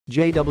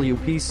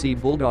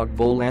JWPC Bulldog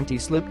Bowl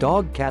Anti-Slip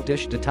Dog Cat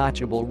Dish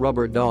Detachable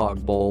Rubber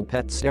Dog Bowl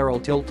Pet Sterile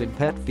Tilted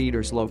Pet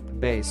Feeder Sloped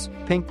Base,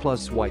 pink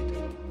plus white.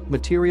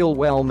 Material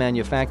well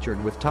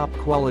manufactured with top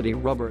quality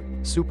rubber,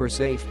 super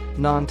safe,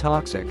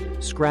 non-toxic,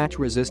 scratch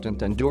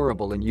resistant and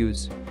durable in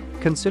use.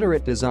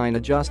 Considerate Design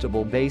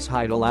Adjustable Base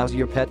height allows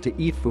your pet to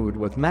eat food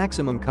with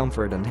maximum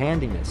comfort and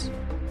handiness.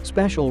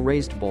 Special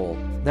raised bowl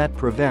that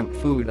prevent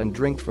food and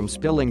drink from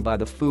spilling by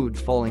the food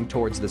falling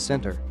towards the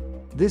center.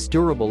 This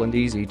durable and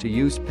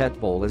easy-to-use pet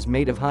bowl is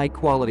made of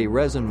high-quality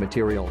resin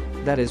material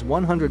that is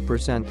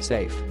 100%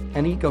 safe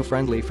and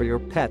eco-friendly for your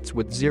pets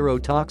with zero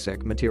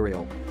toxic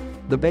material.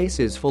 The base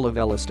is full of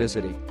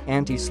elasticity,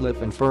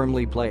 anti-slip and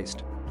firmly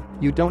placed.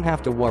 You don't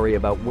have to worry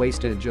about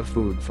wastage of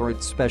food for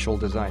its special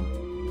design.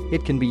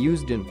 It can be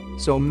used in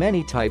so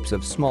many types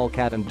of small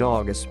cat and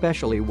dog,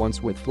 especially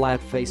ones with flat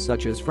face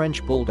such as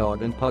French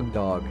Bulldog and Pug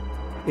Dog.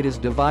 It is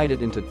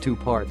divided into two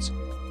parts.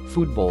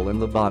 Food bowl in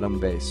the bottom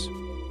base.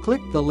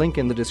 Click the link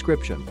in the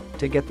description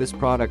to get this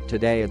product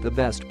today at the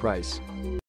best price.